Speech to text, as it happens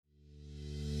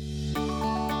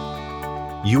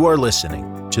You are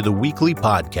listening to the weekly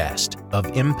podcast of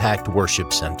Impact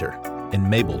Worship Center in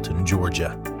Mableton,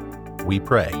 Georgia. We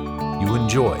pray you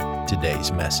enjoy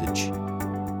today's message.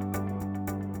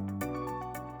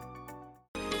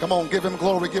 Come on, give him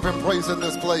glory, give him praise in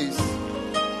this place.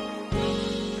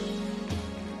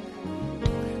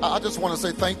 I just want to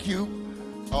say thank you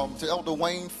to Elder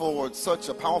Wayne for such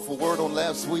a powerful word on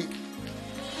last week.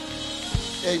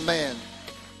 Amen.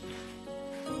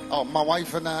 My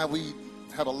wife and I, we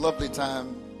had a lovely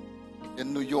time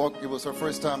in New York. It was her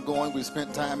first time going. We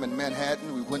spent time in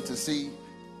Manhattan. We went to see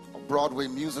a Broadway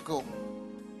musical.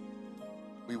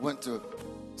 We went to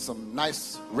some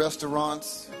nice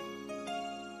restaurants.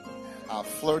 I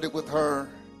flirted with her.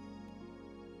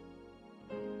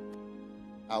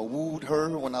 I wooed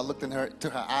her when I looked into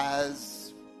her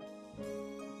eyes.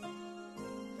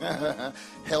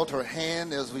 Held her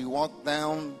hand as we walked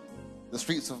down the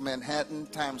streets of Manhattan,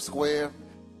 Times Square,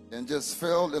 and just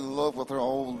fell in love with her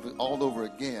all over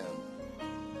again.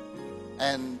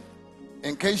 And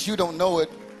in case you don't know it,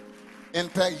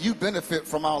 Impact, you benefit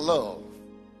from our love.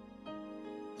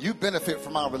 You benefit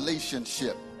from our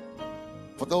relationship.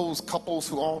 For those couples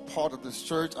who are part of this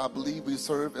church, I believe we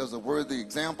serve as a worthy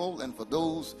example. And for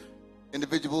those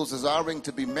individuals desiring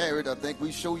to be married, I think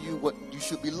we show you what you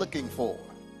should be looking for.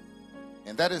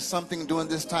 And that is something during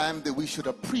this time that we should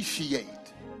appreciate.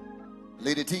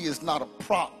 Lady T is not a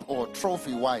prop or a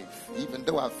trophy wife, even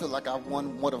though I feel like I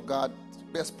won one of God's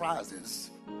best prizes.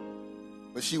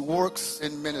 But she works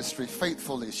in ministry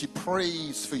faithfully. She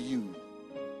prays for you.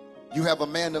 You have a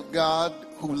man of God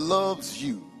who loves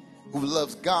you, who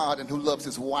loves God, and who loves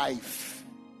his wife.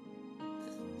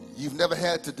 You've never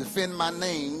had to defend my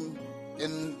name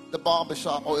in the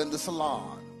barbershop or in the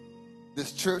salon.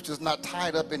 This church is not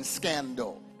tied up in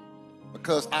scandal,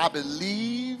 because I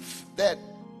believe that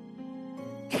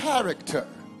character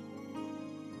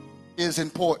is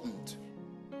important.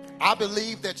 I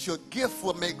believe that your gift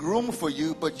will make room for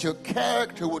you, but your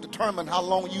character will determine how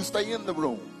long you stay in the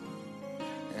room.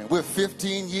 And we're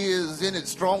 15 years in it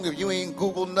strong. If you ain't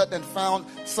Googled nothing and found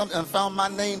something and found my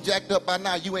name jacked up by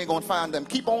now, you ain't gonna find them.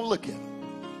 Keep on looking.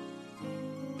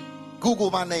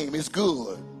 Google my name, it's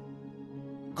good.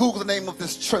 Google the name of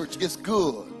this church, it's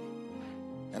good.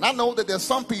 And I know that there's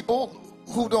some people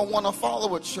who don't want to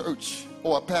follow a church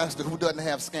or a pastor who doesn't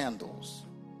have scandals,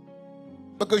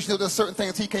 because you know there's certain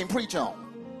things he can't preach on.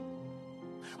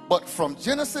 But from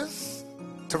Genesis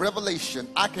to Revelation,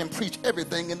 I can preach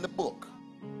everything in the book,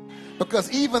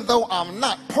 because even though I'm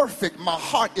not perfect, my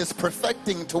heart is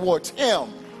perfecting towards him.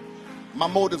 My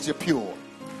motives are pure.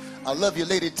 I love you,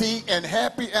 Lady T, and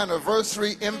happy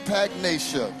anniversary, Impact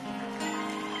Nation.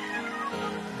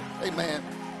 Amen.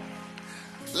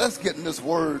 Let's get in this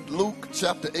word. Luke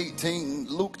chapter 18.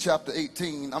 Luke chapter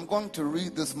 18. I'm going to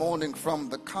read this morning from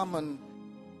the Common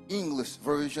English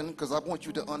Version, because I want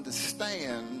you to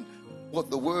understand what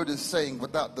the word is saying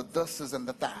without the thuses and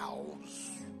the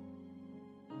thous.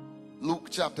 Luke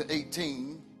chapter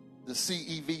 18, the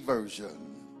CEV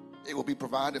version. It will be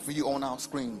provided for you on our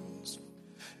screens.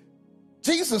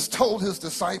 Jesus told his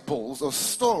disciples a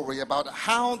story about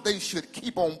how they should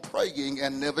keep on praying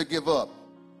and never give up.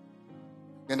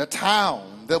 In a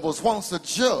town, there was once a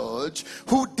judge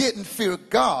who didn't fear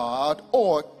God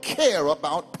or care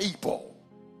about people.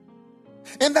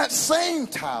 In that same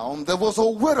town, there was a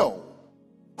widow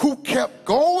who kept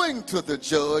going to the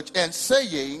judge and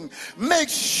saying, "Make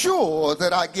sure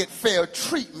that I get fair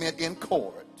treatment in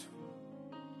court."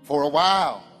 For a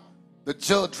while, the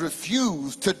judge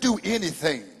refused to do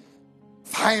anything.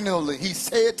 Finally, he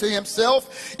said to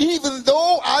himself, "Even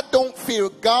though I don't fear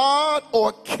God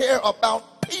or care about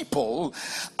people,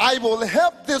 I will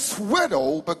help this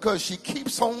widow because she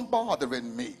keeps on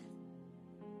bothering me.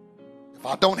 If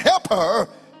I don't help her,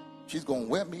 she's going to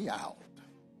wear me out."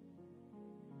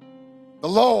 The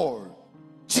Lord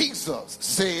Jesus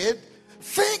said,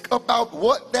 "Think about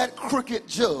what that crooked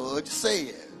judge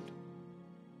said.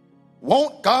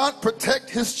 Won't God protect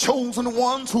his chosen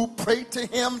ones who pray to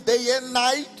him day and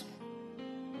night?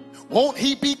 Won't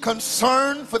he be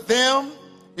concerned for them?"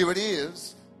 Here it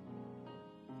is.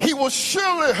 "He will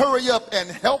surely hurry up and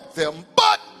help them.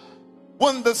 But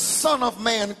when the Son of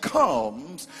Man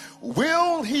comes,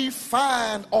 will he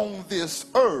find on this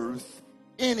earth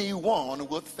anyone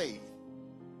with faith?"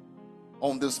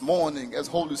 On this morning, as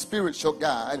Holy Spirit shall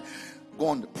guide, I'm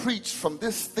going to preach from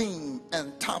this theme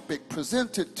and topic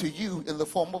presented to you in the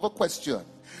form of a question.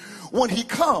 When he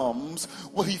comes,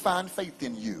 will he find faith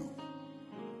in you?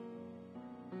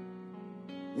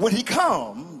 When he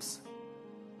comes,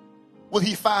 will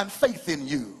he find faith in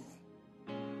you?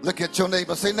 Look at your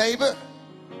neighbor. Say, neighbor,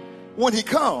 when he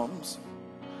comes,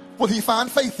 will he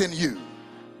find faith in you?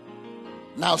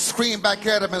 Now scream back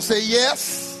at him and say,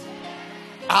 yes,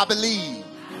 I believe.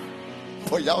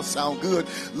 Boy, y'all sound good.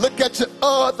 Look at your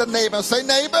other neighbor and say,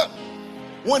 neighbor,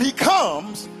 when he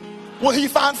comes, will he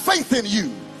find faith in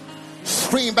you?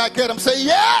 Scream back at him, say,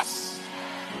 yes,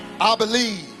 I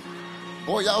believe.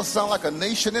 Boy, y'all sound like a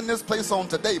nation in this place on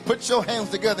today. Put your hands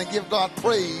together and give God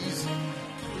praise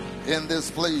in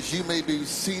this place. You may be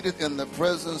seated in the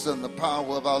presence and the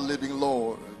power of our living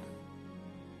Lord.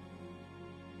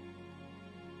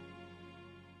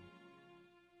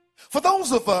 For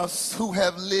those of us who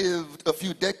have lived a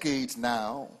few decades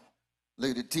now,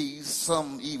 Lady T,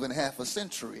 some even half a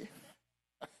century,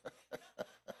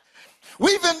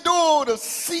 we've endured a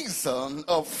season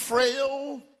of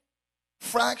frail,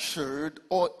 fractured,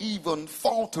 or even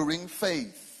faltering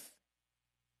faith.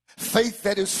 Faith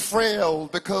that is frail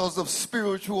because of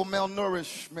spiritual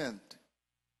malnourishment.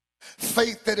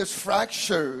 Faith that is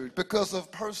fractured because of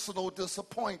personal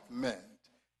disappointment.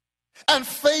 And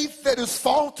faith that is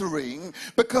faltering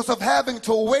because of having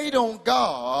to wait on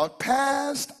God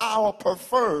past our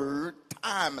preferred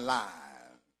timeline.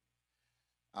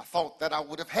 I thought that I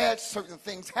would have had certain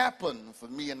things happen for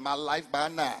me in my life by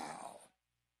now.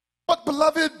 But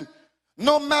beloved,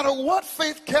 no matter what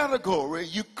faith category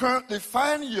you currently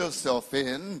find yourself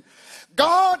in,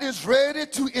 God is ready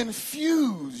to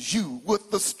infuse you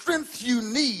with the strength you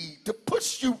need to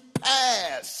push you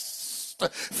past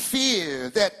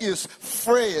fear that is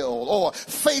frail, or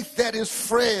faith that is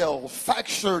frail,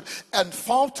 fractured, and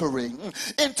faltering,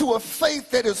 into a faith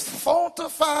that is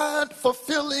fortified,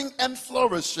 fulfilling, and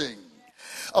flourishing.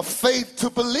 A faith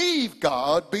to believe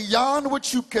God beyond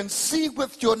what you can see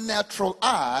with your natural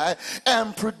eye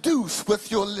and produce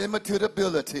with your limited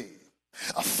ability.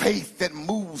 A faith that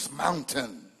moves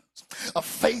mountains. A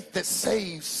faith that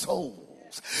saves souls.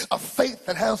 A faith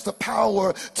that has the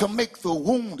power to make the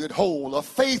wounded whole. A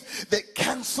faith that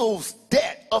cancels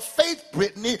debt. A faith,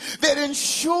 Brittany, that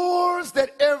ensures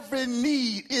that every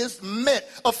need is met.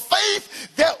 A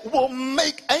faith that will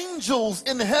make angels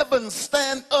in heaven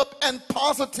stand up and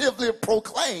positively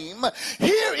proclaim,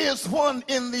 here is one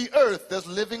in the earth that's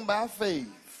living by faith.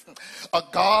 A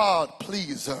God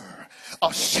pleaser.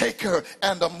 A shaker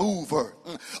and a mover,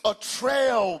 a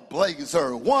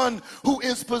trailblazer, one who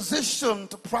is positioned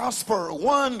to prosper,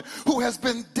 one who has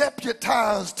been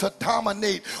deputized to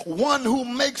dominate, one who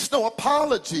makes no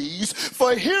apologies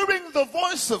for hearing the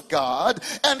voice of God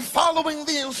and following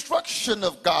the instruction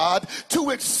of God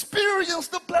to experience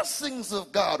the blessings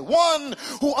of God, one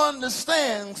who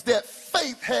understands that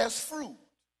faith has fruit.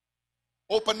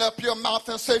 Open up your mouth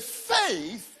and say,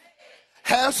 faith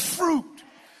has fruit.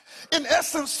 In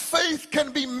essence, faith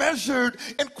can be measured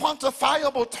in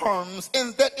quantifiable terms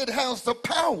in that it has the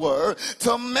power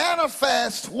to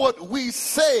manifest what we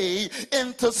say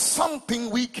into something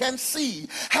we can see,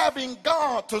 having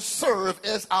God to serve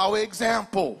as our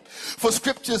example. For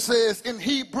scripture says in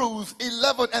Hebrews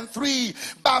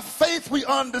 11:3, by faith we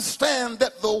understand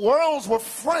that the worlds were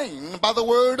framed by the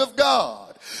word of God,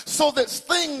 so that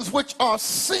things which are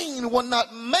seen were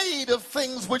not made of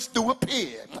things which do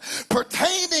appear.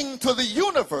 Pertaining to the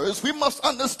universe, we must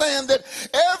understand that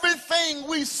everything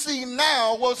we see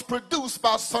now was produced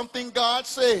by something God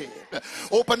said.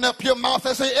 Open up your mouth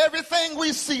and say, everything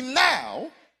we see now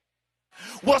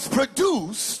was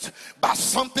produced by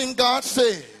something God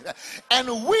said.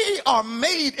 And we are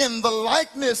made in the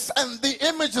likeness and the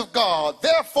image of God.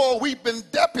 Therefore, we've been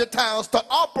deputized to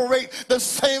operate the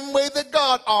same way that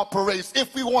God operates.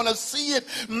 If we want to see it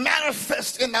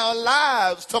manifest in our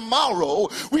lives tomorrow,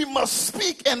 we must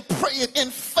speak and pray it in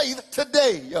faith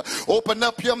today. Open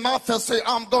up your mouth and say,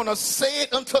 I'm going to say it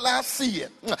until I see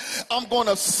it. I'm going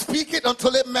to speak it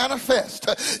until it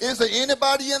manifests. Is there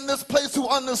anybody in this place who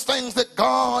understands that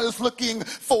God is looking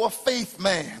for a faith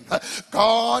man?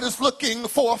 God is looking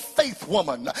for a faith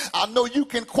woman. I know you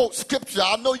can quote scripture.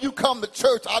 I know you come to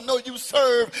church. I know you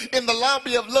serve in the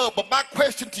lobby of love. But my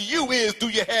question to you is, do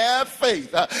you have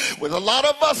faith? With a lot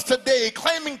of us today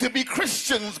claiming to be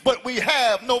Christians, but we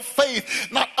have no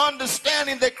faith, not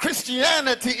understanding that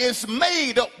Christianity is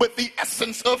made up with the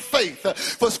essence of faith.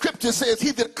 For scripture says,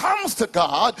 he that comes to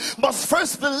God must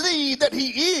first believe that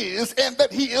he is, and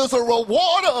that he is a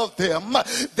rewarder of them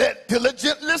that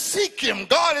diligently seek him.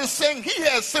 God is saying he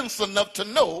has sense enough to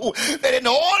know that in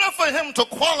order for him to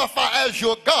qualify as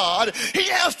your God, he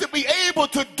has to be able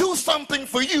to do something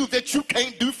for you that you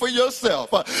can't do for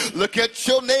yourself. Look at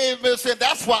your neighbor and say,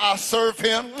 that's why I serve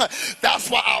him. That's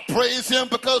why I praise him,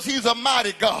 because he's a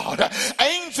mighty God.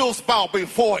 Angels angels bow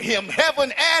before him.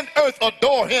 Heaven and earth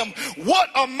adore him. What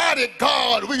a mighty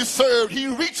God we serve. He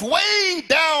reached way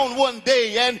down one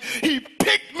day and he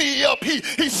picked me up.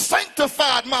 He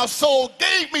sanctified my soul,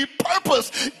 gave me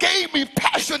purpose, gave me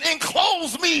passion,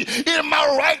 enclosed me in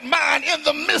my right mind in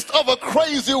the midst of a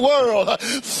crazy world.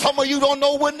 Some of you don't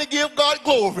know when to give God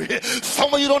glory.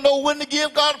 Some of you don't know when to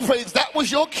give God praise. That was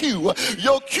your cue.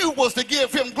 Your cue was to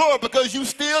give him glory because you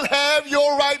still have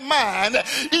your right mind,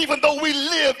 even though we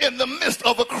live in the midst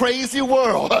of a crazy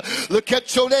world. Look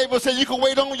at your neighbor and say, you can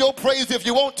wait on your praise if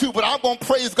you want to, but I'm going to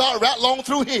praise God right long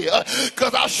through here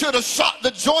because I should have shot the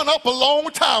joint up a long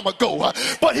time ago.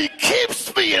 But he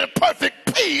keeps me in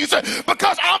perfect peace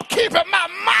because I'm keeping my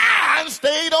mind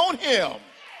stayed on him.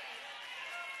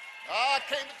 I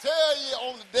came to tell you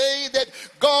on the day that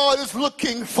God is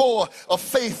looking for a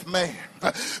faith man.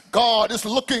 God is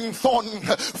looking for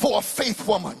a faith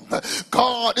woman.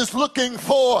 God is looking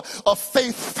for a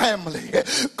faith family.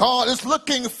 God is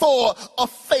looking for a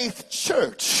faith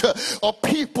church, a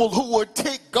people who would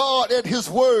take God at his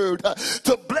word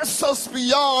to bless us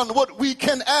beyond what we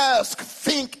can ask,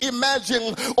 think,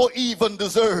 imagine, or even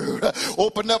deserve.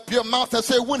 Open up your mouth and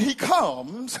say, when he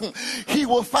comes, he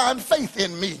will find faith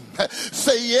in me.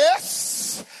 Say,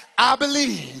 yes, I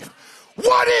believe.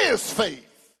 What is faith?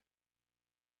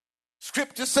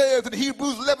 Scripture says in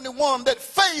Hebrews 11:1 that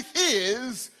faith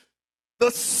is the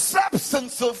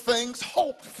substance of things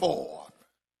hoped for,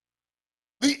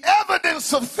 the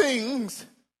evidence of things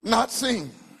not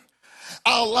seen.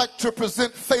 I like to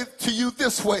present faith to you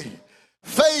this way.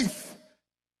 Faith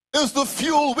is the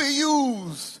fuel we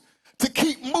use to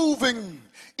keep moving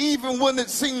even when it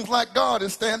seems like God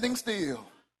is standing still.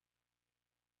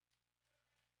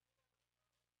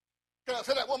 Can I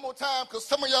say that one more time? Because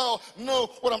some of y'all know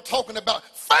what I'm talking about.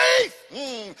 Faith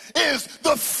is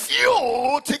the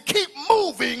fuel to keep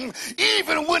moving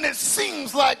even when it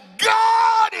seems like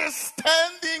God is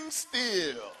standing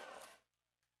still.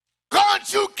 God,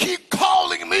 you keep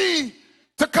calling me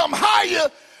to come higher,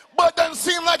 but it doesn't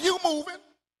seem like you moving.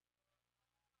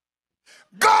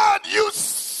 God, you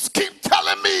keep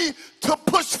telling me to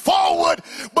push forward,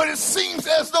 but it seems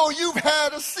as though you've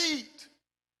had a seat.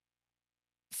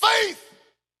 Faith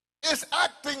is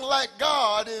acting like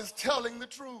God is telling the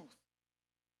truth.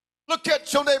 Look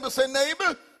at your neighbor and say,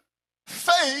 neighbor,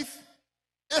 faith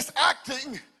is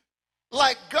acting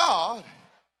like God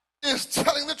is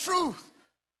telling the truth.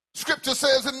 Scripture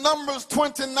says in Numbers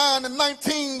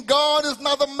 29:19, God is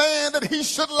not a man that he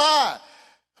should lie,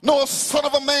 nor a son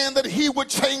of a man that he would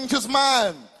change his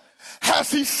mind. Has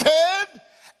he said,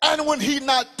 and will he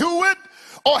not do it?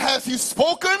 Or has he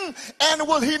spoken, and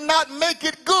will he not make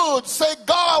it good? Say,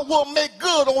 God will make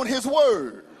good on his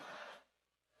word.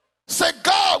 Say,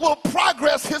 God will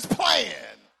progress his plan.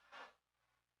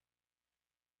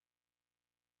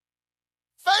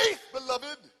 Faith,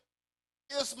 beloved,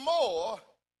 is more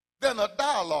than a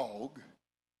dialogue.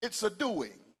 It's a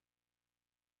doing.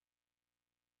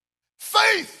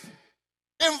 Faith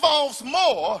involves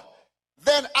more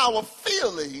than our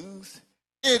feelings.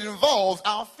 It involves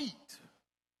our feet.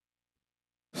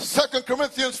 2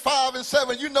 Corinthians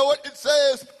 5:7, you know it, it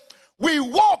says, we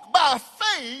walk by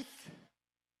faith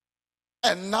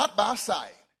and not by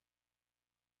sight.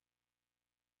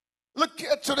 Look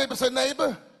at your neighbor and say,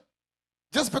 neighbor,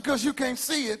 just because you can't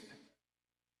see it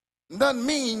doesn't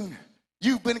mean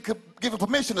you've been given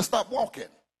permission to stop walking.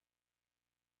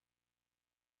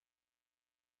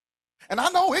 And I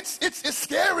know it's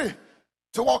scary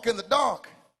to walk in the dark.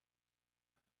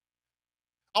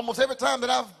 Almost every time that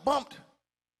I've bumped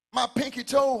my pinky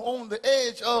toe on the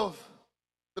edge of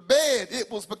the bed,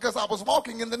 it was because I was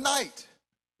walking in the night.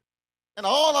 And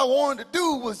all I wanted to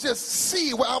do was just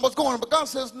see where I was going. But God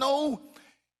says, no,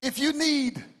 if you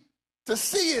need to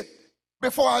see it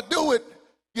before I do it,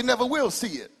 you never will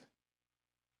see it.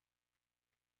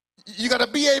 You got to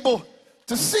be able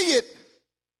to see it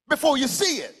before you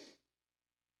see it.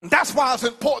 And that's why it's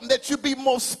important that you be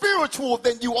more spiritual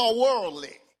than you are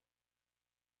worldly.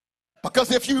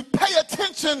 Because if you pay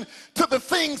attention to the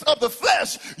things of the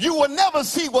flesh, you will never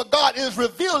see what God is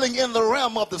revealing in the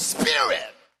realm of the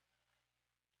spirit.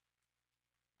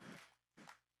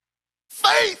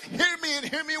 Faith, hear me and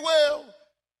hear me well.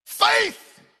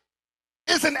 Faith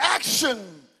is an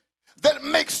action that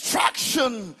makes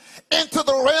traction into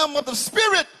the realm of the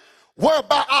spirit,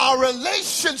 whereby our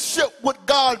relationship with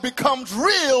God becomes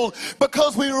real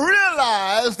because we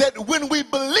realize that when we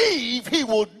believe, he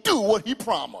will do what he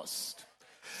promised.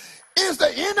 Is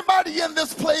there anybody in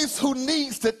this place who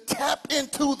needs to tap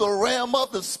into the realm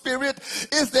of the Spirit?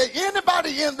 Is there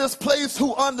anybody in this place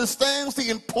who understands the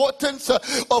importance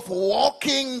of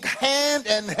walking hand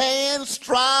in hand,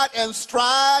 stride and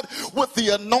stride with the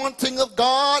anointing of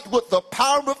God, with the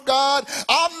power of God?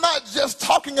 I'm not just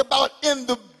talking about in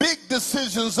the big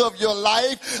decisions of your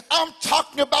life. I'm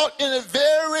talking about in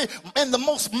the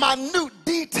most minute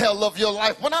detail of your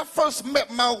life. When I first met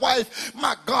my wife,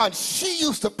 my God, she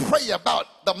used to pray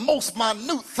about the most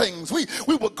minute things. We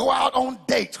would go out on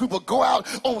dates. We would go out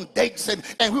on dates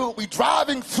and we would be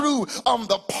driving through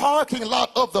the parking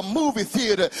lot of the movie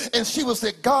theater, and she would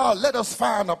say, God, let us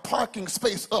find a parking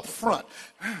space up front.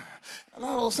 And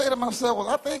I will say to myself, well,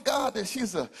 I thank God that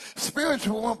she's a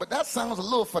spiritual one, but that sounds a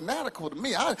little fanatical to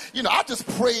me. I just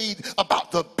prayed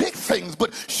about the big things,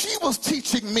 but she was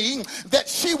teaching me that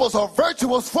she was a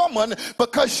virtuous woman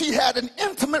because she had an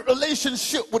intimate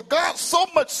relationship with God, so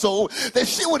much so that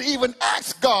she would even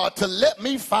ask God to let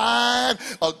me find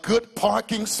a good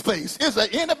parking space. Is there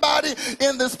anybody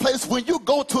in this place when you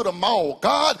go to the mall,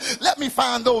 God, let me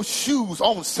find those shoes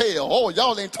on sale? Oh,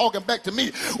 y'all ain't talking back to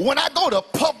me. When I go to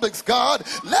Publix, God,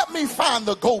 let me find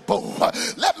the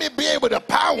GoPro. Let me be able to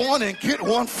buy one and get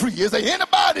one free. Is there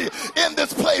anybody in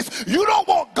this place? You don't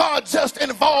want God just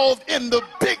involved in the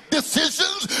big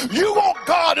decisions. You want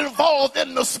God involved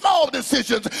in the small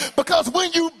decisions, because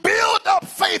when you build up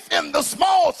faith in the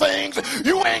small things,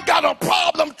 you ain't got a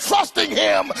problem trusting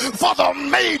him for the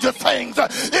major things.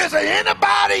 Is there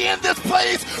anybody in this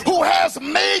place who has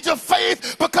major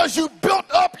faith because you built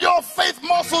up your faith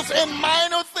muscles in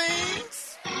minor things?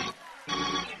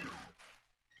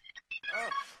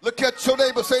 Look at your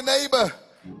neighbor. Say, neighbor,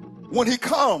 when he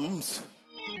comes,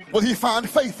 will he find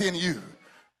faith in you?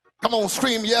 Come on,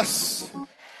 scream, yes,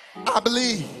 I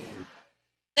believe.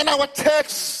 In our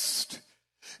text,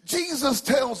 Jesus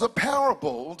tells a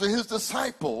parable to his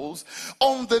disciples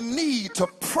on the need to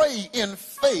pray in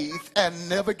faith and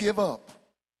never give up.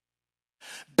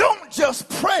 Don't just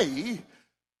pray,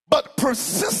 but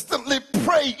persistently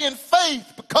pray in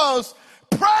faith, because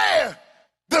prayer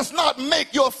does not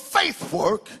make your faith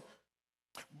work,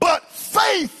 but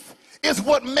faith is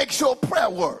what makes your prayer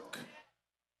work.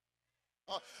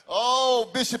 Oh,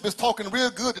 Bishop is talking real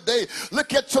good today.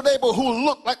 Look at your neighbor who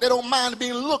look like they don't mind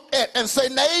being looked at and say,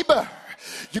 neighbor,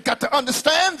 you got to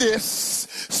understand this.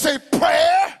 Say,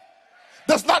 prayer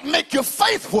does not make your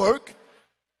faith work.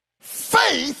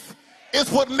 Faith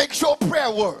is what makes your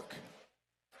prayer work.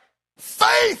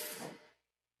 Faith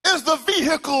is the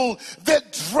vehicle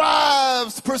that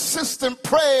drives persistent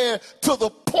prayer to the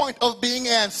point of being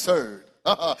answered.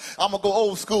 I'm going to go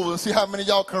old school and see how many of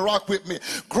y'all can rock with me.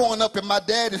 Growing up in my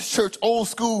daddy's church, old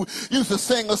school, used to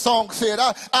sing a song, said,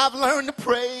 I've learned to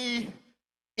pray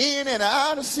in and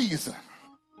out of season,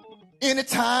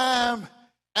 anytime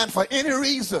and for any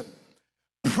reason.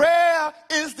 Prayer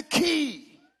is the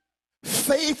key.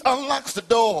 Faith unlocks the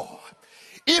door.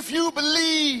 If you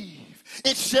believe,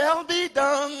 it shall be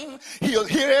done. He'll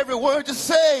hear every word you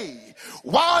say.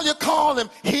 While you call him,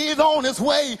 he's on his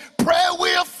way. Prayer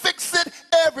will fix it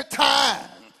every time.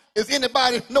 Is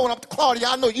anybody know what Claudia,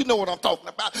 I know you know what I'm talking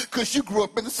about, because you grew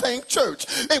up in the same church.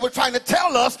 They were trying to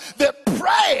tell us that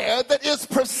prayer that is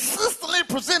persistently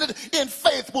presented in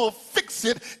faith will fix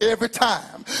it every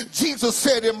time. Jesus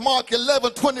said in Mark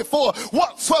 11:24,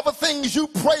 whatsoever things you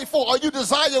pray for or you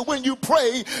desire when you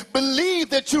pray, believe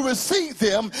that you receive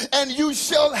them and you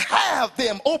shall have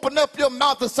them. Open up your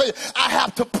mouth and say, I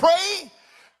have to pray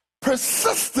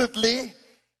persistently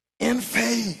in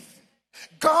faith.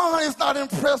 God is not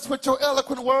impressed with your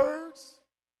eloquent words.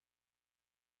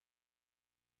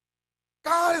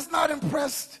 God is not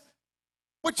impressed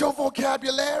with your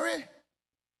vocabulary.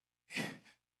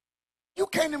 You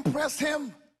can't impress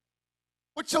him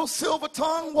with your silver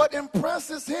tongue. What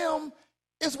impresses him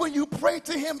is when you pray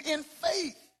to him in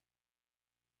faith.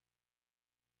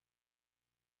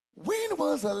 When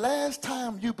was the last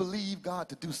time you believed God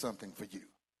to do something for you?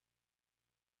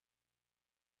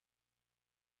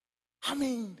 I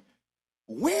mean,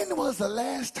 when was the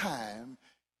last time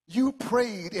you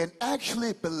prayed and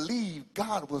actually believed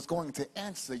God was going to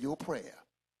answer your prayer?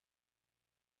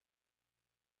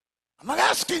 I'm not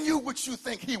asking you what you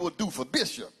think he will do for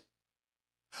Bishop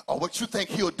or what you think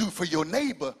he'll do for your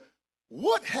neighbor.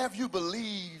 What have you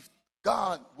believed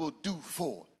God will do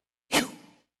for you?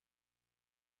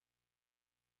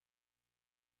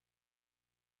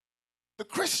 The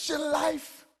Christian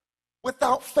life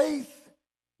without faith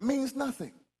means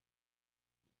nothing.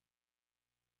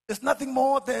 It's nothing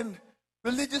more than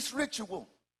religious ritual.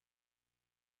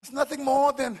 It's nothing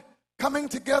more than coming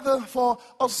together for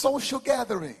a social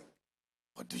gathering.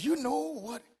 But do you know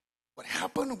what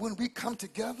happened when we come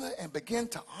together and begin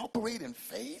to operate in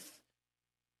faith?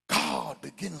 God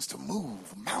begins to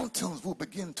move. Mountains will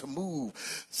begin to move.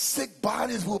 Sick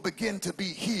bodies will begin to be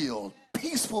healed.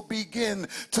 Peace will begin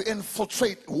to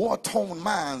infiltrate war-torn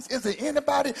minds. Is there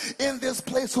anybody in this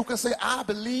place who can say, I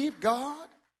believe God?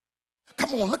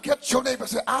 Come on, look at your neighbor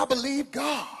and say, I believe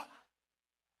God.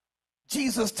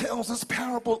 Jesus tells this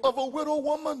parable of a widow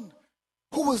woman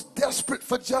who was desperate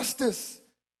for justice,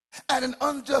 and an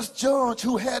unjust judge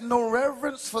who had no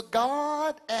reverence for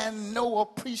God and no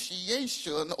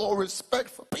appreciation or respect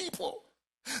for people.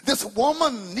 This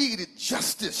woman needed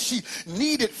justice. She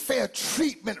needed fair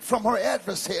treatment from her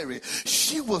adversary.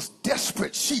 She was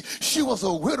desperate. She was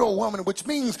a widow woman, which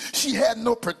means she had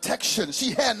no protection.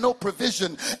 She had no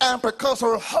provision. And because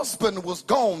her husband was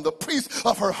gone, the priest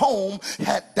of her home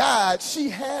had died, she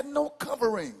had no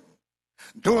covering.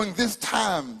 During this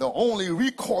time, the only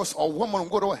recourse a woman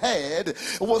widow had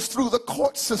was through the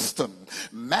court system.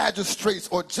 Magistrates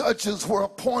or judges were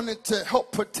appointed to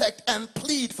help protect and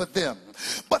plead for them.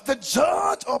 But the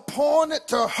judge appointed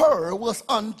to her was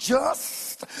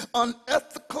unjust,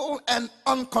 unethical, and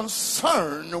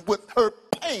unconcerned with her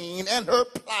pain and her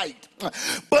plight.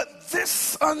 But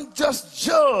this unjust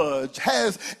judge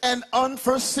has an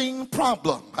unforeseen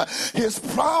problem. His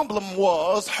problem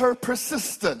was her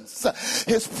persistence.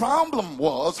 His problem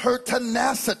was her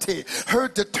tenacity, her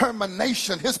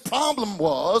determination. His problem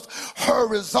was her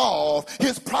resolve.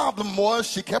 His problem was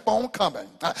she kept on coming.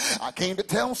 I came to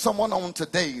tell someone on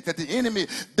today that the enemy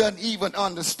doesn't even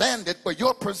understand it, but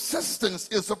your persistence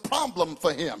is a problem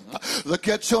for him. Look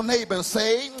at your neighbor and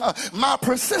say, my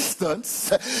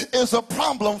persistence is a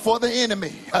problem for the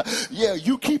enemy. Yeah,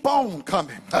 you keep on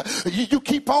coming. You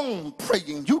keep on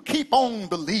praying. You keep on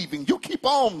believing. You keep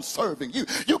on serving.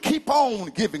 You keep on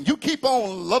giving. You keep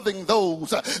on loving those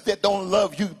that don't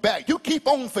love you back. You keep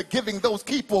on forgiving those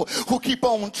people who keep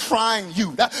on trying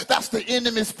you. That's the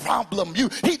enemy's problem.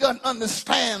 He doesn't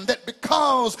understand that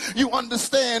because you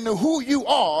understand who you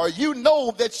are, you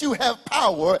know that you have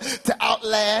power to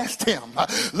outlast him.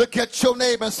 Look at your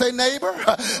neighbor and say, neighbor,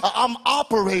 I'm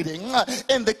operating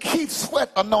in the Keith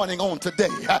Sweat anointing on today.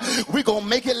 We're going to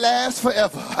make it last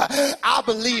forever. I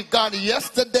believe God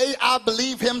yesterday, I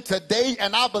believe him today,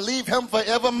 and I believe him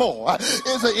forevermore.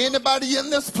 Is there anybody in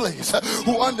this place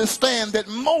who understand that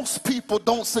most people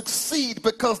don't succeed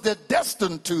because they're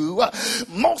destined to?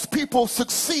 Most people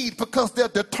succeed because they're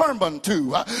determined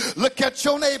to. Look at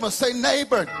your neighbor and say,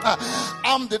 neighbor,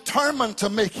 I'm determined to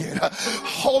make it.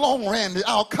 Hold on, Randy.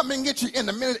 I'll come and get you in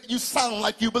a minute. You sound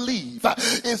like you believe.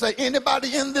 Is there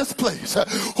anybody in this place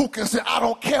who can say, I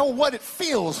don't care what it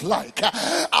feels like.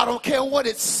 I don't care what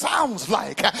it sounds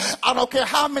like. I don't care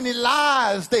how many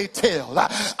lies they tell.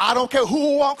 I don't care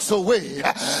who walks away.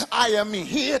 I am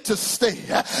here to stay.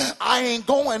 I ain't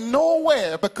going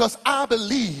nowhere because I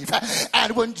believe.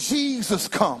 And when Jesus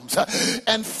comes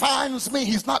and finds me,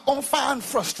 he's not going to find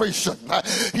frustration.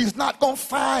 He's not going to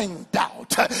find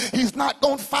doubt. He's not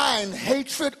going to find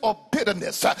hatred or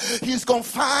bitterness. He's going to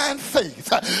find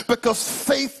faith, because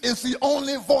faith is the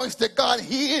only voice that God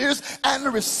hears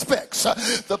and respects.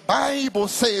 The Bible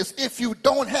says if you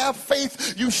don't have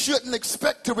faith, you shouldn't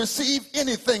expect to receive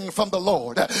anything from the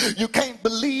Lord. You can't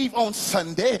believe on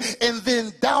Sunday and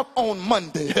then doubt on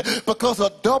Monday, because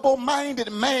a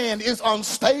double-minded man is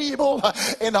unstable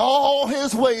in all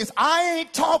his ways. I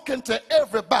ain't talking to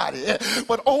everybody,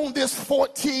 but on this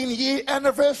 14-year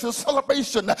anniversary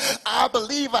celebration, I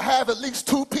believe I have at least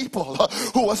two people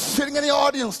who are sitting in the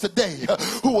audience today,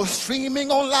 who are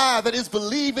streaming on live, that is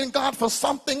believing God for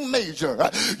something major.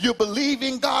 You're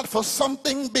believing God for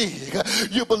something big.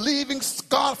 You're believing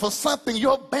God for something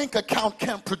your bank account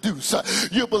can't produce.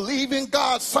 You're believing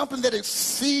God something that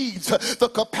exceeds the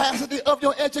capacity of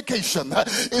your education.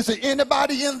 Is there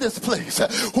anybody in this place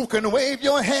who can wave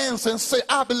your hands and say,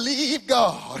 I believe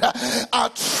God, I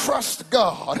trust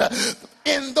God?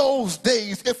 In those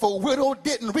days, if a widow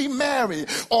didn't remarry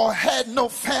or had no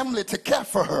family to care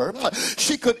for her,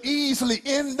 she could easily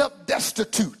end up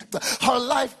destitute, her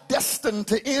life destined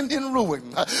to end in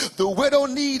ruin. The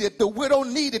widow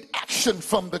needed action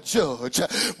from the judge,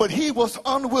 but he was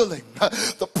unwilling.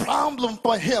 The problem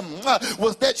for him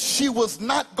was that she was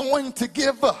not going to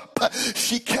give up.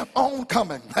 She kept on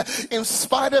coming. In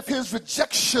spite of his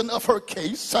rejection of her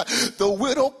case, the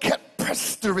widow kept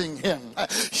pestering him.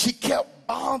 She kept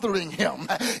bothering him.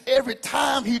 Every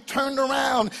time he turned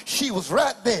around, she was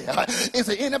right there. Is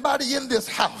there anybody in this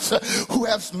house who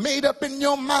has made up in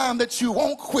your mind that you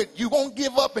won't quit, you won't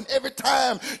give up, and every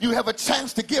time you have a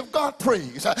chance to give God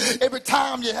praise, every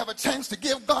time you have a chance to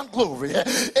give God glory,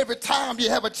 every time you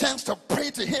have a chance to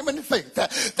pray to him in faith,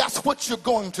 that's what you're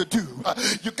going to do.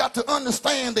 You got to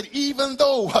understand that even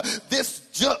though this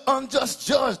unjust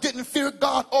judge didn't fear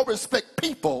God or respect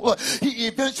people, he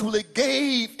eventually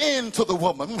gave in to the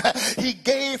woman. He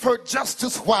gave her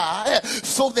justice. Why?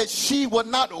 So that she would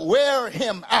not wear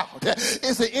him out.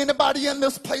 Is there anybody in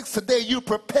this place today you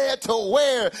prepared to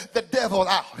wear the devil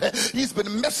out? He's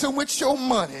been messing with your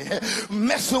money,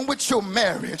 messing with your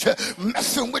marriage,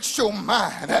 messing with your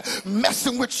mind,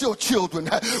 messing with your children.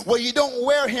 Well, you don't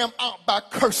wear him out by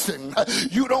cursing.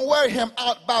 You don't wear him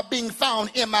out by being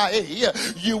found MIA.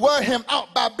 You wear him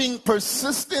out by being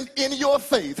persistent in your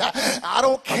faith. I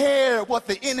don't care what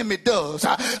the enemy does.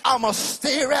 I'm going to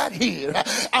stay right here.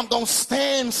 I'm going to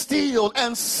stand still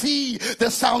and see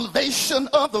the salvation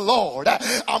of the Lord.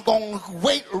 I'm going to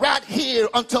wait right here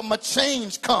until my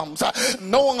change comes,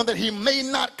 knowing that he may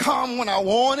not come when I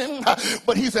want him,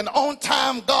 but he's an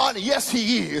on-time God. Yes,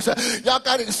 he is. Y'all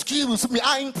got to excuse me.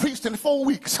 I ain't preached in 4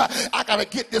 weeks. I got to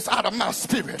get this out of my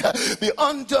spirit. The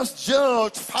unjust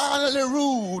judge finally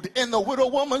ruled in the widow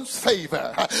woman's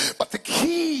favor, but the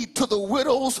key to the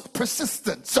widow's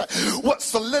persistence, what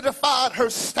solidified her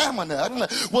stamina,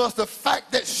 was the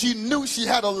fact that she knew she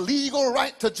had a legal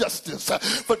right to justice.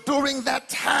 For during that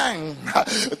time,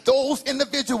 those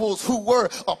individuals who were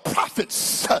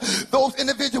prophets, those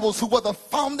individuals who were the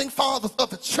founding fathers of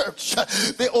the church,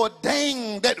 they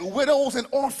ordained that widows and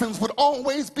orphans would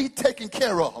always be taken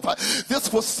care of.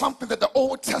 This was something that the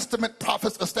Old Testament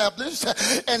prophets established,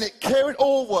 and it carried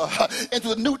over into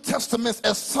the New Testament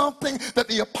as something that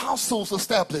the apostles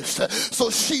established. So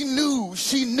she knew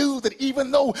that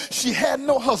even though she had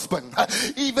no husband,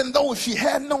 even though she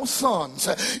had no sons,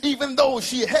 even though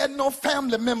she had no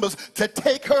family members to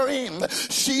take her in,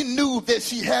 she knew that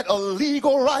she had a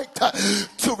legal right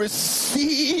to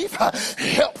receive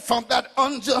help from that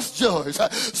unjust judge.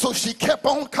 So she kept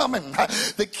on coming.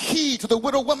 The key to the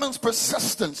widow woman's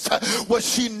persistence was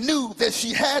she knew that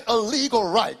she had a legal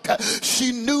right.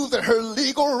 She knew that her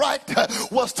legal right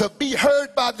was to be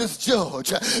heard by this judge.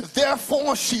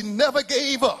 Therefore, she never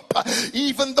gave up.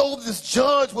 Even though this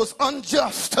judge was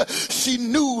unjust, she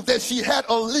knew that she had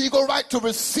a legal right to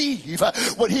receive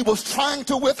what he was trying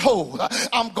to withhold.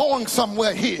 I'm going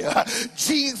somewhere here.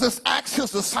 Jesus asked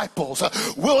his disciples,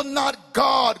 will not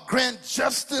God grant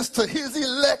justice to his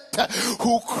elect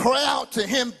who cry out to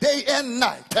him day and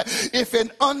night? If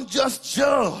an unjust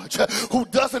judge who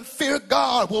doesn't fear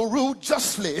God will rule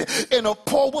justly in a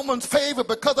poor woman's favor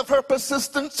because of her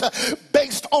persistence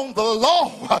based on the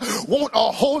law, won't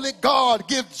a holy God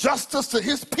give justice to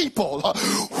his people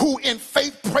who in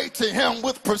faith pray to him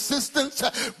with persistence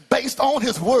based on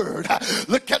his word?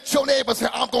 Look at your neighbor and say,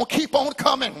 I'm going to keep on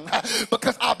coming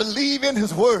because I believe in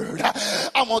his word.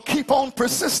 I'm going to keep on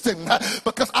persisting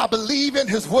because I believe in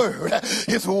his word.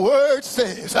 His word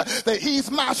says that he's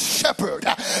my shepherd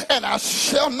and I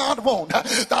shall not want.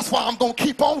 That's why I'm going to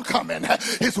keep on coming.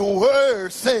 His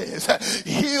word says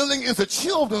healing is the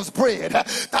children's bread.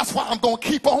 That's why I'm going to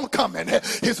keep on coming.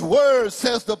 His word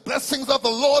says the blessings of the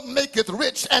Lord maketh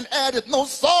rich and addeth no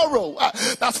sorrow.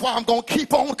 That's why I'm going to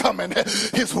keep on coming.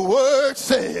 His word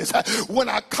says when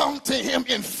I come to him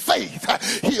in faith,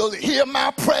 he'll hear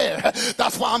my prayer.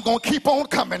 That's why I'm going to keep on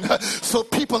coming. So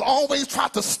people always try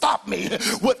to stop me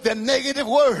with their negative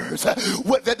words,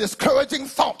 with their discouraging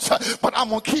thoughts, but I'm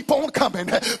going to keep on coming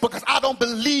because I don't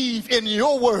believe in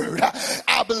your word.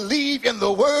 I believe in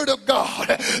the word of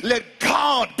God. Let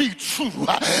God be true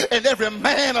and every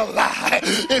man a lie.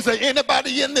 Is there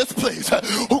anybody in this place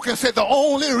who can say the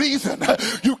only reason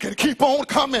you can keep on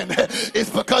coming is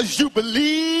because you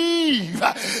believe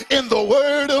in the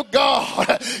word of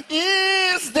God?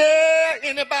 Is there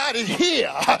anybody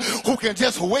here who can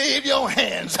just wave your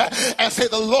hands and say,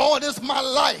 the Lord is my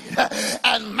light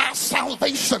and my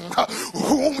salvation?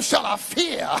 Whom shall I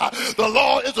fear? The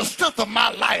Lord is the strength of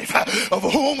my life. Of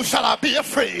whom shall I be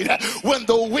afraid? When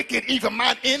the wicked, even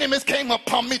mine enemies, came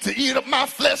upon me to eat up my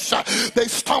flesh, they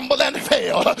stumbled and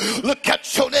fell. Look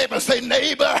at your neighbor and say,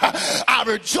 neighbor, I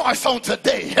rejoice on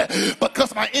today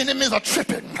because my enemies are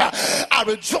tripping. I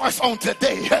rejoice on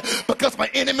today because my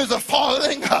enemies are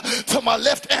falling to my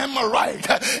left and my right.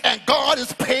 right, and God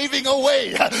is paving a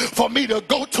way for me to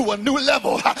go to a new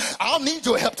level. I'll need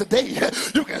your help today.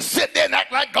 You can sit there and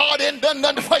act like God ain't done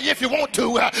nothing for you if you want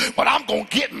to, but I'm going to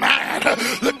get mine.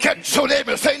 Look at your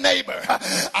neighbor and say, neighbor,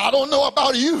 I don't know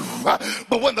about you,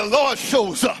 but when the Lord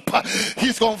shows up,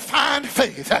 he's going to find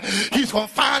faith. He's going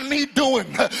to find me doing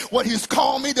what he's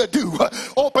called me to do.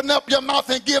 Open up your mouth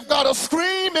and give God a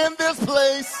scream in this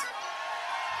place.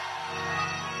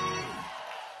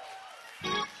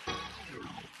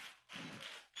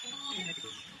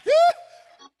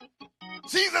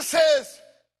 Jesus says,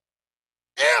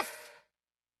 if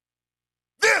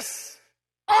this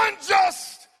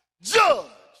unjust judge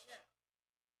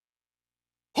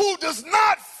who does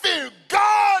not fear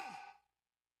God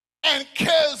and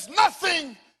cares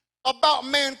nothing about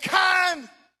mankind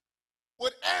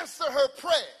would answer her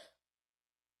prayer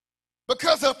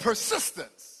because of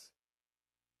persistence,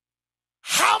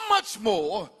 how much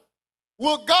more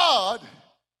will God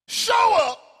show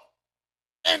up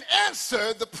and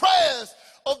answer the prayers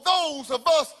of those of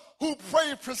us who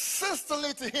pray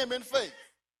persistently to him in faith?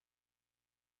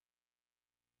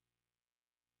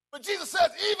 But Jesus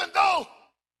says, even though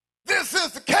this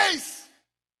is the case,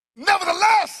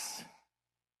 nevertheless,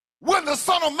 when the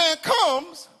Son of Man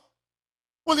comes,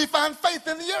 will he find faith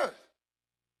in the earth?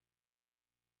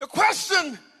 The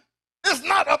question is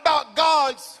not about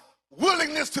God's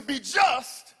willingness to be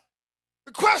just.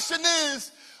 The question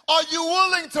is, are you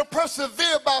willing to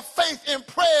persevere by faith in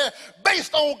prayer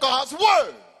based on God's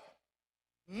word,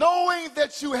 knowing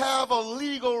that you have a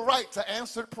legal right to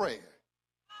answer prayer?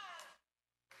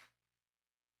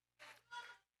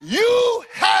 You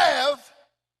have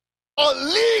a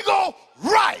legal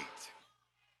right.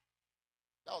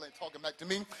 Y'all ain't talking back to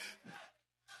me.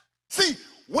 See,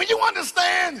 when you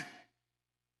understand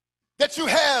that you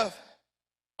have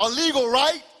a legal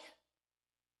right,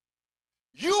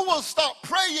 you will stop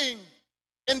praying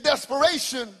in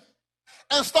desperation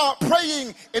and start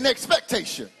praying in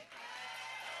expectation.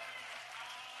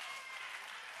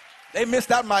 They missed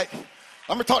that mic.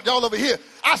 I'm going to talk to y'all over here.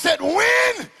 I said,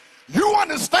 when you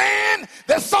understand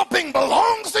that something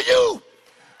belongs to you,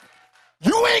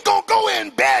 you ain't going to go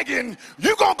in begging.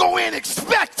 You're going to go in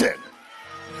expecting.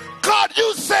 God,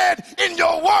 you said in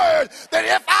your word that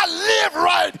if I live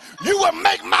right, you will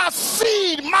make my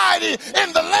seed mighty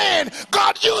in the land.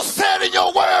 God, you said in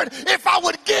your word, if I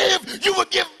would give, you would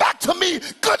give back to me.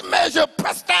 Good measure,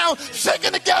 pressed down,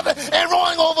 shaken together, and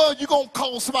rolling over. You're going to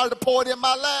call somebody to pour it in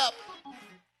my lap.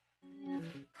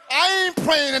 I ain't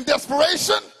praying in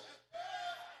desperation.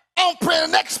 I'm praying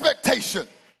in expectation.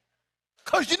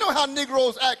 Because you know how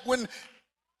Negroes act when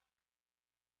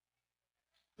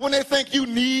they think you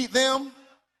need them.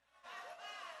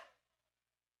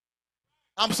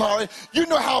 I'm sorry. You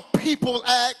know how people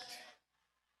act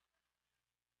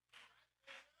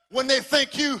when they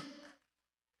think you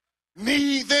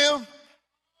need them.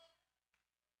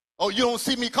 Oh, you don't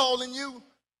see me calling you?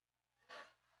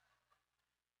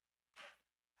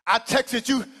 I texted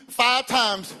you 5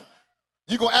 times.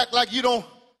 You gonna act like you don't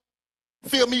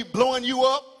feel me blowing you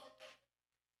up?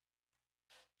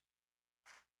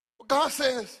 But God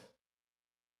says,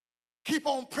 keep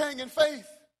on praying in faith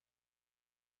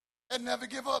and never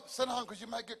give up. Sit down, because you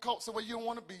might get caught somewhere you don't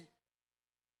want to be.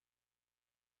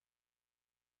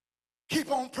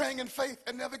 Keep on praying in faith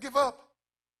and never give up.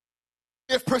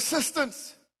 If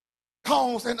persistence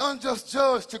calls an unjust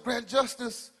judge to grant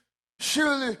justice,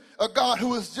 surely a God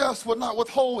who is just will not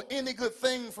withhold any good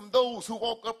thing from those who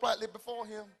walk uprightly before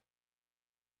him.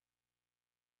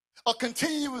 A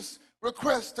continuous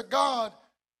request to God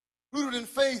rooted in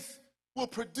faith will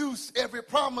produce every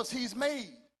promise he's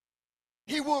made.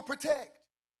 He will protect.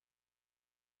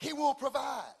 He will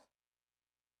provide.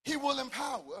 He will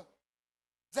empower.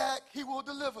 Zach, he will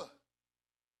deliver.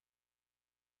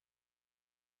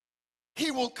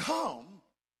 He will come,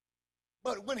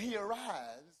 but when he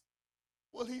arrives,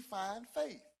 will he find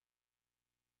faith?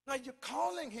 Now you're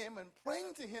calling him and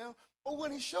praying to him, but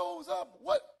when he shows up,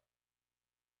 what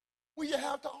will you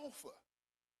have to offer?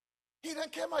 He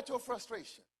doesn't care about your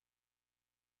frustration.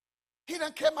 He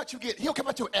doesn't care about he don't care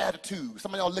about your attitude.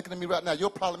 Some of y'all looking at me right now, your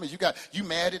problem is you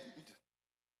mad at,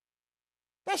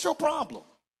 that's your problem.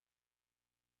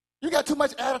 You got too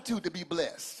much attitude to be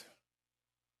blessed.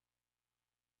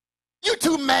 You're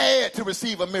too mad to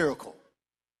receive a miracle.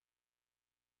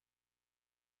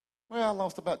 Well, I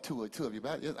lost about two of you,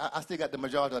 but I still got the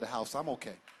majority of the house, so I'm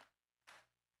okay.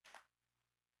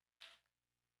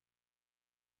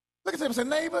 Look at him and say,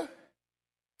 neighbor,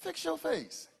 fix your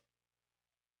face.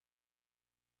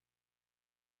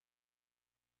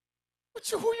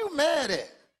 Who you mad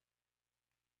at?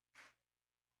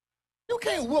 You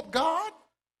can't whoop God.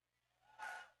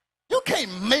 You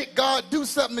can't make God do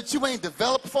something that you ain't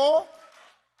developed for.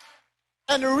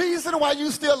 And the reason why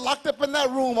you still locked up in that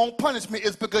room on punishment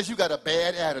is because you got a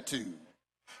bad attitude.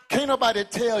 Can't nobody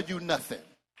tell you nothing.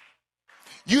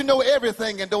 You know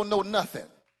everything and don't know nothing.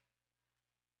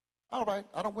 All right,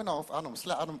 I don't went off. I'm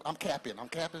capping.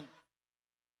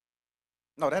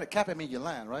 No, that capping means you're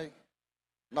lying, right?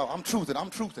 No, I'm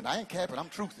truthing. I ain't capping, I'm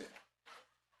truthing.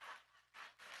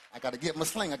 I got to get my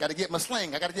sling. I got to get my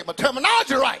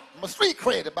terminology right. My street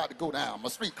cred about to go down. My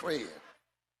street cred.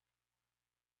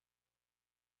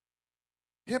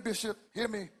 Here, Bishop, hear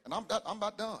me, and I'm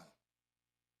about done.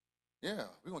 Yeah,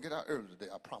 we're going to get out early today.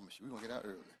 I promise you, we're going to get out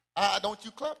early. Don't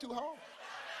you clap too hard.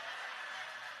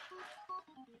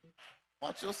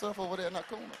 Watch yourself over there in that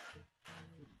corner.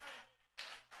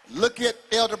 Look at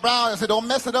Elder Brown and say, don't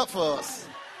mess it up for us.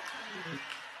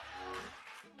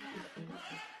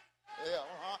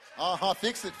 Yeah,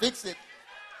 fix it.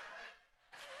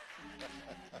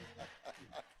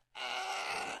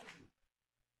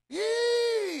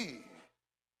 Yee.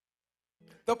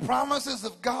 The promises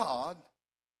of God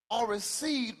are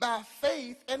received by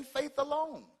faith and faith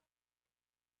alone.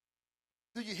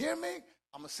 Do you hear me?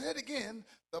 I'm going to say it again.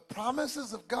 The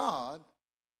promises of God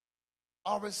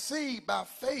are received by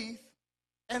faith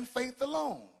and faith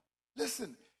alone.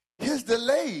 Listen, his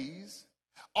delays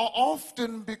are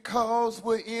often because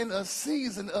we're in a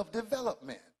season of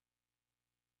development.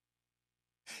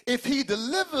 If he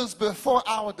delivers before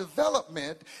our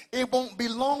development, it won't be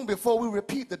long before we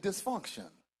repeat the dysfunction.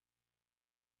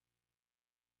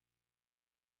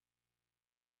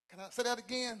 Can I say that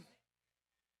again?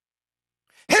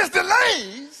 His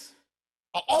delays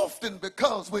are often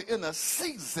because we're in a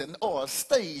season or a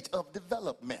stage of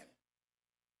development.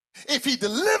 If he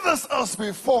delivers us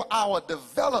before our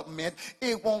development,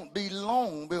 it won't be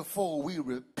long before we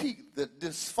repeat the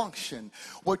dysfunction.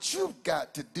 What you've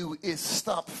got to do is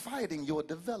stop fighting your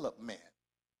development.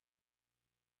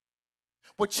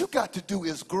 What you got to do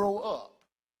is grow up.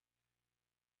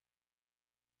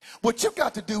 What you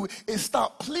got to do is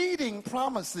stop pleading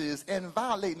promises and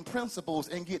violating principles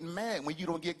and getting mad when you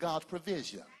don't get God's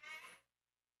provision.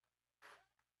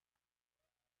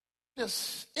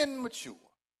 Just immature.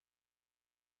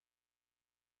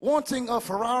 Wanting a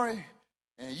Ferrari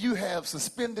and you have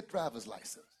suspended driver's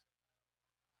license.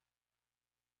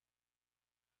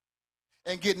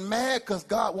 And getting mad because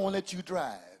God won't let you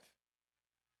drive.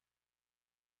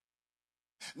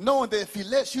 Knowing that if he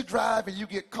lets you drive and you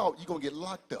get caught, you're going to get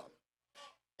locked up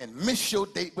and miss your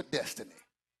date with destiny.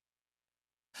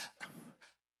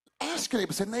 Ask your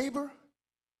neighbor, say, neighbor,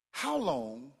 how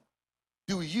long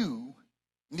do you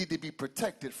need to be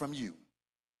protected from you?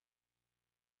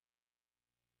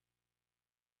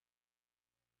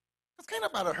 Because can't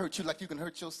nobody hurt you like you can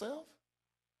hurt yourself.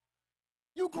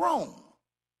 You grown.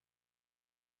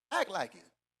 Act like it.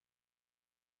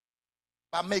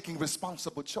 By making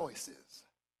responsible choices.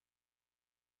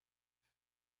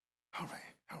 All right.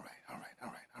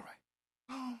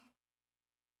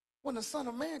 When the Son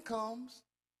of Man comes,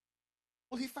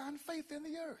 will he find faith in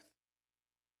the earth?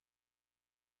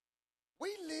 We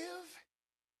live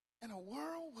in a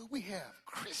world where we have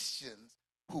Christians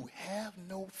who have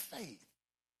no faith.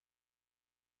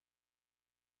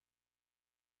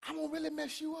 I'm going to really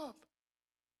mess you up.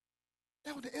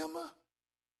 Elder Emma,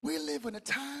 we live in a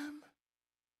time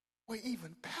where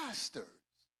even pastors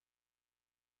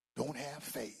don't have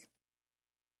faith.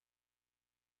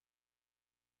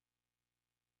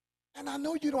 And I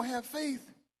know you don't have faith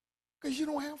because you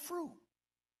don't have fruit.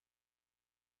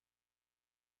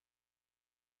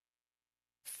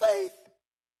 Faith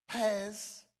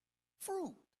has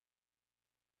fruit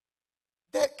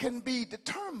that can be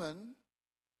determined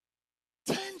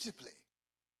tangibly.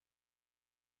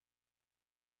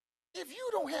 If you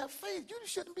don't have faith, you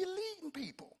shouldn't be leading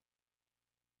people.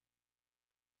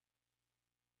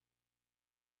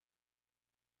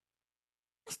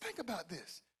 Let's think about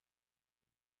this.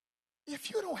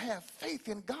 If you don't have faith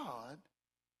in God,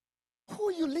 who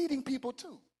are you leading people to?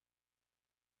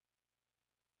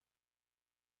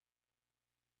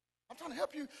 I'm trying to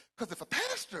help you, because if a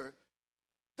pastor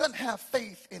doesn't have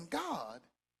faith in God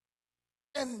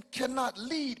and cannot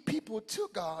lead people to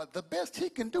God, the best he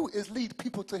can do is lead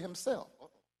people to himself.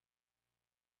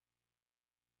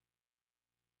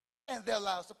 And there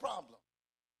lies the problem.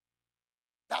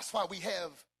 That's why we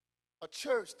have a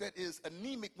church that is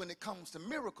anemic when it comes to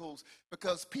miracles,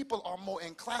 because people are more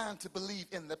inclined to believe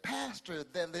in the pastor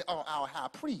than they are our high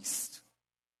priest.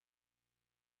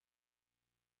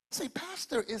 See,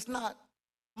 pastor is not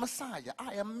Messiah.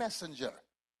 I am messenger.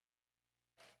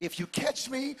 If you catch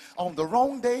me on the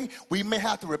wrong day, we may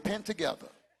have to repent together.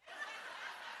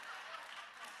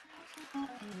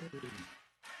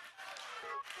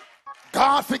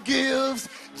 God forgives,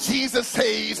 Jesus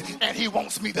saves, and he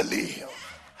wants me to live.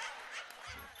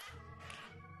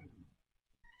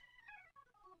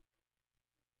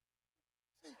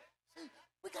 See,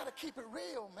 we got to keep it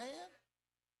real, man.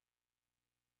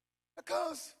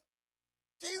 Because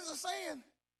Jesus is saying,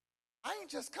 I ain't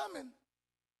just coming.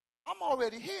 I'm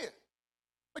already here.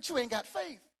 But you ain't got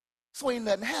faith. So ain't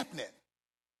nothing happening.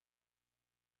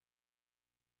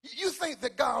 You think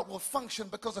that God will function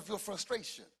because of your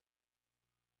frustration.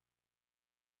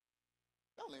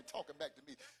 Y'all ain't talking back to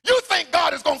me. You think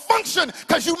God is going to function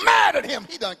because you mad at him.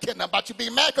 He doesn't care nothing about you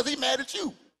being mad because he's mad at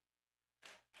you.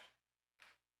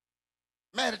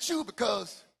 Mad at you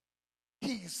because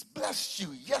he's blessed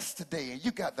you yesterday and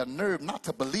you got the nerve not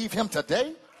to believe him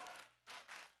today.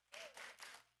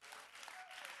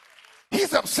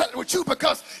 He's upset with you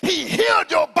because he healed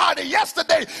your body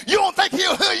yesterday. You don't think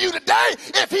he'll heal you today?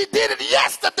 If he did it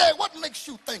yesterday, what makes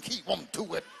you think he won't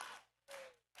do it?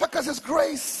 Because his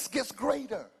grace gets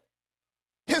greater.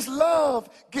 His love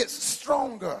gets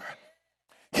stronger.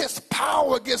 His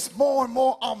power gets more and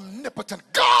more omnipotent.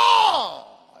 God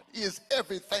is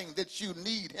everything that you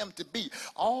need him to be.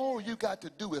 All you got to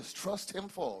do is trust him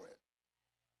for it.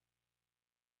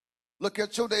 Look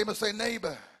at your neighbor and say,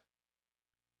 neighbor,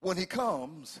 when he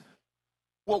comes,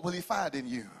 what will he find in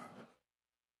you?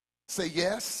 Say,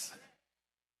 yes,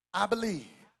 I believe.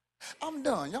 I'm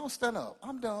done. Y'all stand up.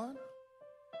 I'm done.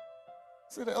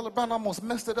 See, the Elder Brown almost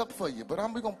messed it up for you, but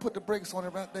we're going to put the brakes on it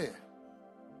right there.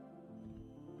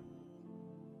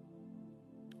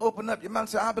 Open up your mouth and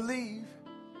say, I believe.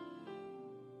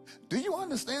 Do you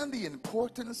understand the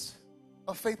importance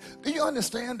of faith? Do you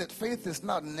understand that faith is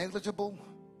not negligible,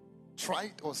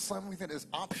 trite, or something that is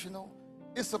optional?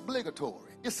 It's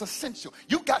obligatory. It's essential.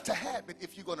 You got to have it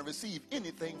if you're going to receive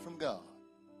anything from God.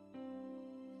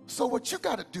 So what you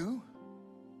got to do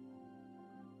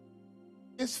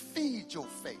is feed your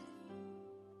faith.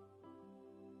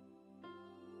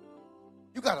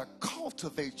 You got to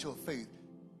cultivate your faith.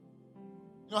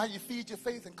 You know how you feed your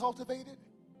faith and cultivate it?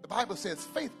 The Bible says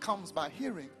faith comes by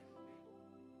hearing,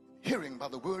 hearing by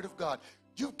the word of God.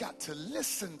 You've got to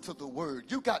listen to the word.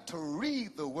 You've got to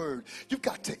read the word. You've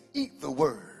got to eat the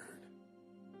word.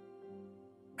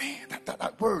 Man,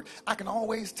 that word, I can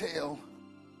always tell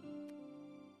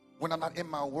when I'm not in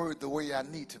my word the way I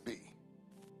need to be.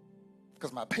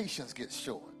 Because my patience gets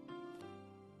short.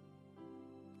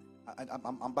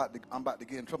 I'm about to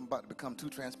get in trouble. I'm about to become too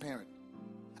transparent.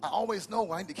 I always know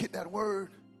when I need to hit that word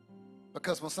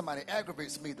because when somebody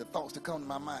aggravates me, the thoughts that come to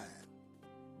my mind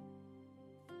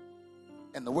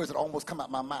and the words that almost come out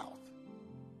my mouth.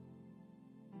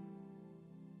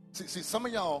 See, some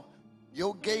of y'all,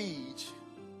 your gauge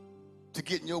to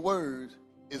getting your word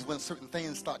is when certain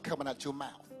things start coming out your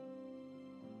mouth.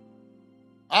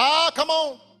 Come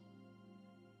on.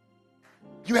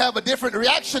 You have a different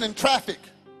reaction in traffic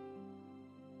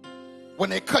when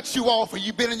they cut you off and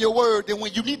you've been in your word than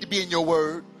when you need to be in your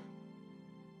word.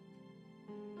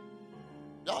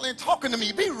 Y'all ain't talking to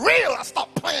me. Be real. I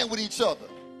stop playing with each other.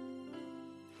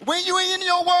 When you ain't in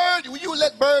your word, you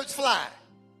let birds fly.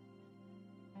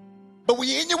 But when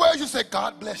you're in your word, you say,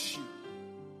 God bless you.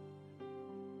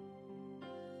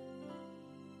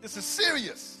 This is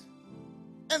serious.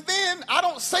 And then I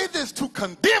don't say this to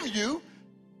condemn you.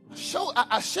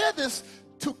 I share this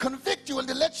to convict you and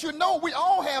to let you know we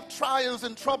all have trials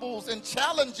and troubles and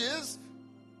challenges,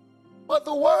 but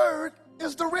the word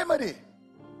is the remedy.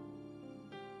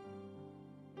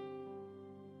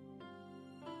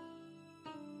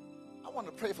 I want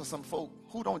to pray for some folk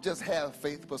who don't just have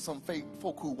faith, but some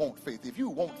folk who want faith. If you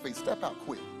want faith, step out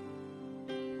quick.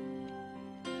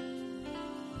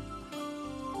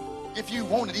 If you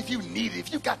want it, if you need it,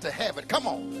 if you got to have it, come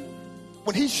on.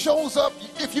 When he shows up,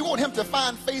 if you want him to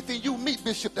find faith in you, meet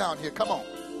Bishop down here. Come on.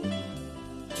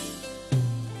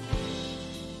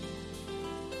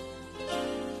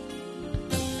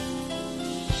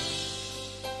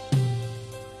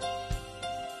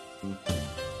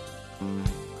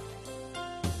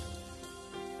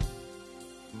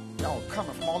 Y'all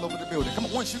coming from all over the building. Come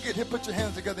on, once you get here, put your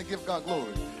hands together and give God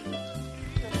glory.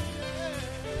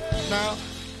 Now,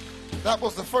 that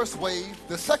was the first wave.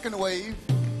 The second wave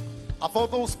are for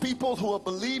those people who are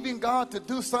believing God to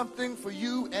do something for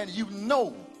you and you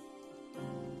know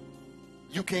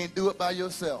you can't do it by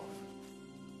yourself.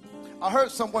 I heard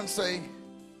someone say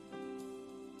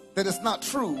that it's not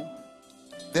true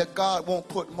that God won't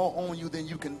put more on you than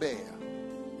you can bear.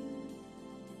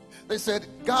 They said,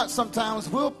 God sometimes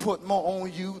will put more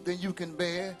on you than you can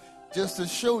bear just to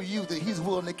show you that he's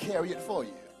willing to carry it for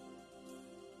you.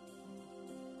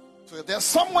 So if there's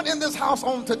someone in this house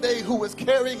on today who is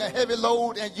carrying a heavy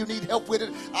load and you need help with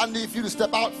it, I need you to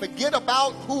step out. Forget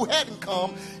about who hadn't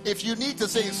come. If you need to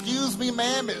say, excuse me,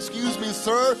 ma'am, excuse me,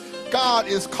 sir, God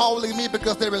is calling me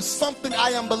because there is something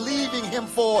I am believing him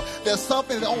for. There's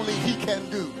something that only he can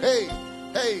do. Hey,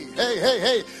 hey, hey, hey,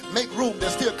 hey, make room. They're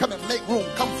still coming. Make room.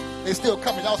 Come. They're still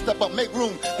coming. Y'all step up. Make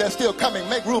room. They're still coming.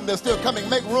 Make room. They're still coming.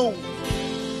 Make room.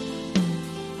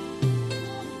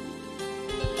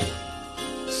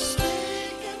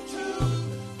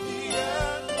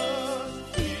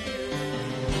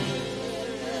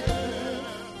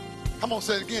 Come on,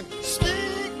 say it again. Speak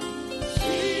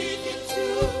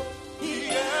into the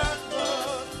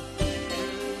atmosphere.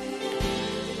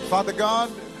 Father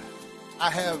God, I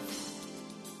have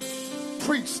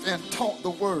preached and taught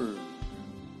the word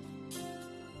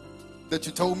that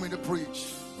you told me to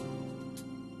preach.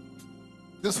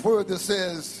 This word that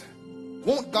says,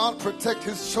 won't God protect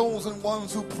his chosen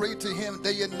ones who pray to him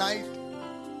day and night?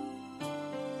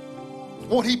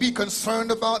 Won't he be concerned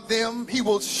about them? He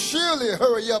will surely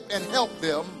hurry up and help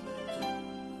them.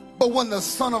 But when the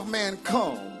Son of Man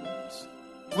comes,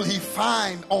 will he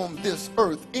find on this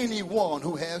earth anyone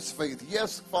who has faith?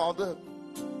 Yes, Father,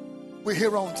 we're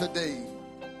here on today,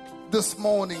 this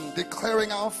morning,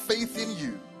 declaring our faith in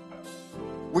you.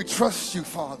 We trust you,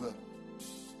 Father.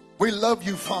 We love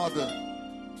you, Father.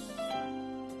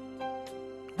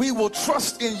 We will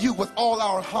trust in you with all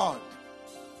our heart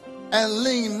and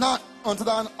lean not unto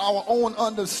our own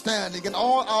understanding. In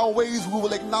all our ways we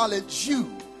will acknowledge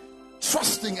you,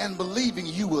 trusting and believing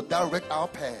you will direct our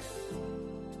path.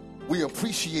 We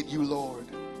appreciate you, Lord.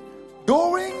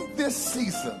 During this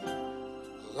season,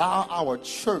 allow our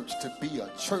church to be a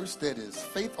church that is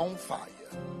faith on fire.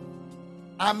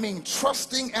 I mean,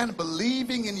 trusting and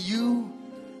believing in you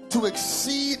to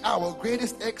exceed our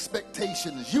greatest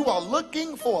expectations. You are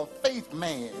looking for a faith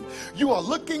man. You are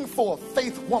looking for a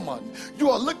faith woman. You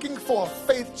are looking for a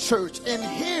faith church. And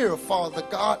here, Father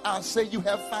God, I say you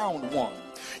have found one.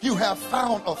 You have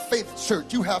found a faith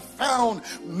church. You have found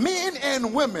men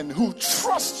and women who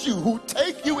trust you, who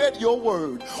take you at your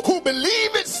word, who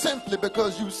believe it simply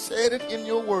because you said it in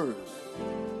your word.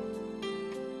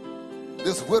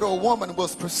 This widow woman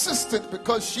was persistent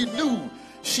because she knew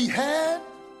she had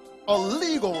a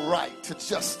legal right to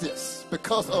justice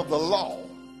because of the law.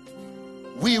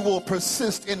 We will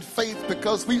persist in faith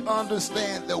because we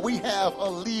understand that we have a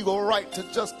legal right to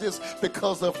justice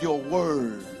because of your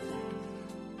word.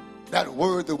 That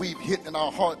word that we've hid in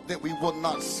our heart, that we will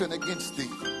not sin against thee.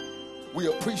 We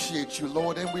appreciate you,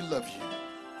 Lord, and we love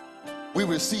you. We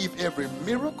receive every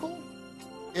miracle,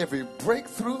 every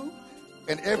breakthrough,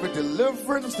 and every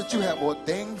deliverance that you have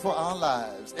ordained for our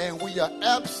lives. And we are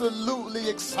absolutely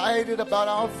excited about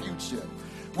our future.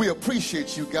 We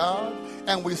appreciate you, God,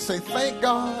 and we say thank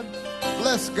God,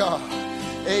 bless God,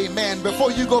 amen.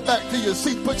 Before you go back to your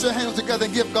seat, put your hands together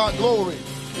and give God glory.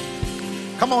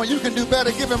 Come on, you can do better.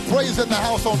 Give him praise in the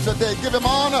house on today. Give him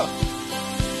honor.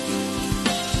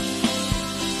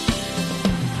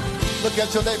 Look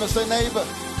at your neighbor and say, neighbor,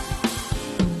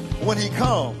 when he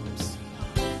comes,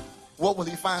 what will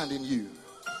he find in you?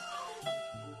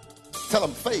 Tell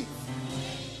him faith.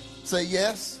 Say,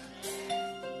 yes,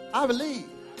 I believe.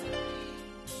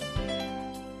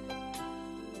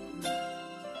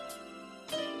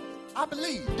 I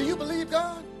believe. Do you believe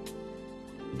God?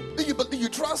 Do you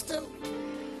trust him?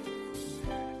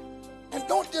 And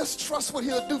don't just trust what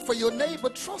he'll do for your neighbor.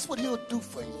 Trust what he'll do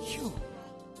for you.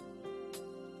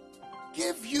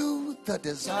 Give you the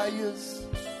desires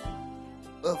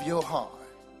of your heart.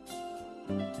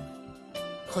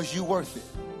 Because you're worth it.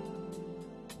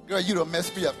 Girl, you done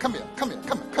messed me up. Come here, come here,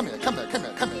 come here, come here, come here, come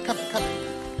here, come here, come here, come here,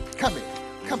 come here,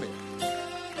 come here.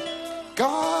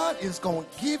 God is going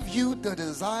to give you the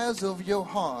desires of your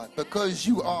heart because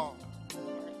you are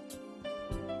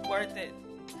worth it.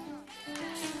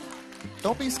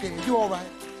 Don't be scared. You all right.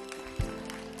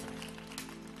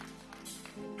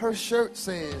 Her shirt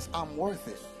says, I'm worth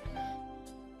it.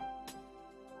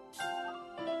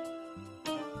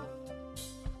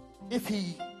 If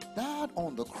he died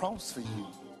on the cross for you,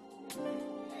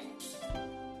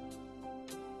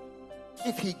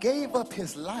 if he gave up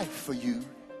his life for you,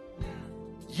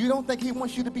 you don't think he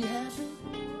wants you to be happy?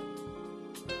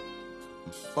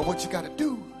 But what you got to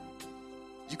do,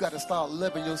 you got to start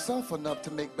loving yourself enough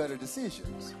to make better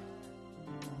decisions.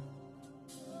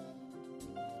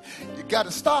 You got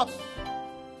to stop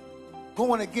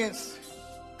going against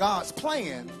God's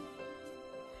plan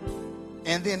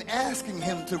and then asking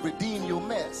him to redeem your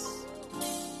mess.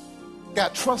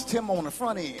 Got to trust him on the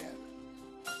front end.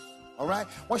 All right?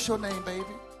 What's your name, baby?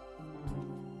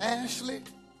 Ashley.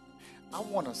 I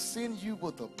want to send you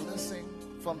with a blessing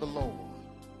from the Lord.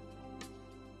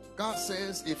 God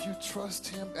says if you trust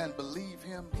him and believe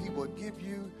him, he will give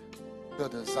you the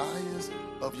desires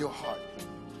of your heart.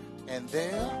 And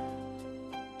there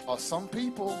are some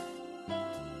people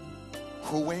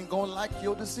who ain't going to like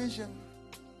your decision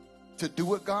to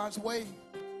do it God's way.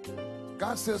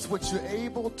 God says what you're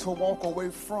able to walk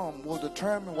away from will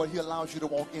determine what he allows you to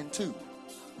walk into.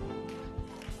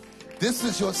 This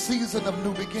is your season of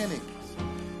new beginnings.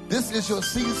 This is your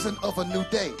season of a new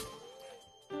day.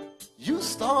 You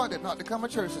started not to come to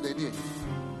church today, did you?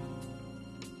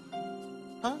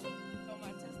 Huh?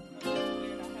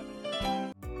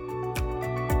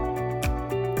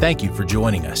 Thank you for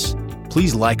joining us.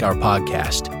 Please like our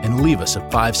podcast and leave us a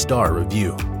 5-star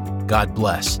review. God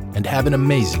bless and have an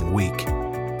amazing week.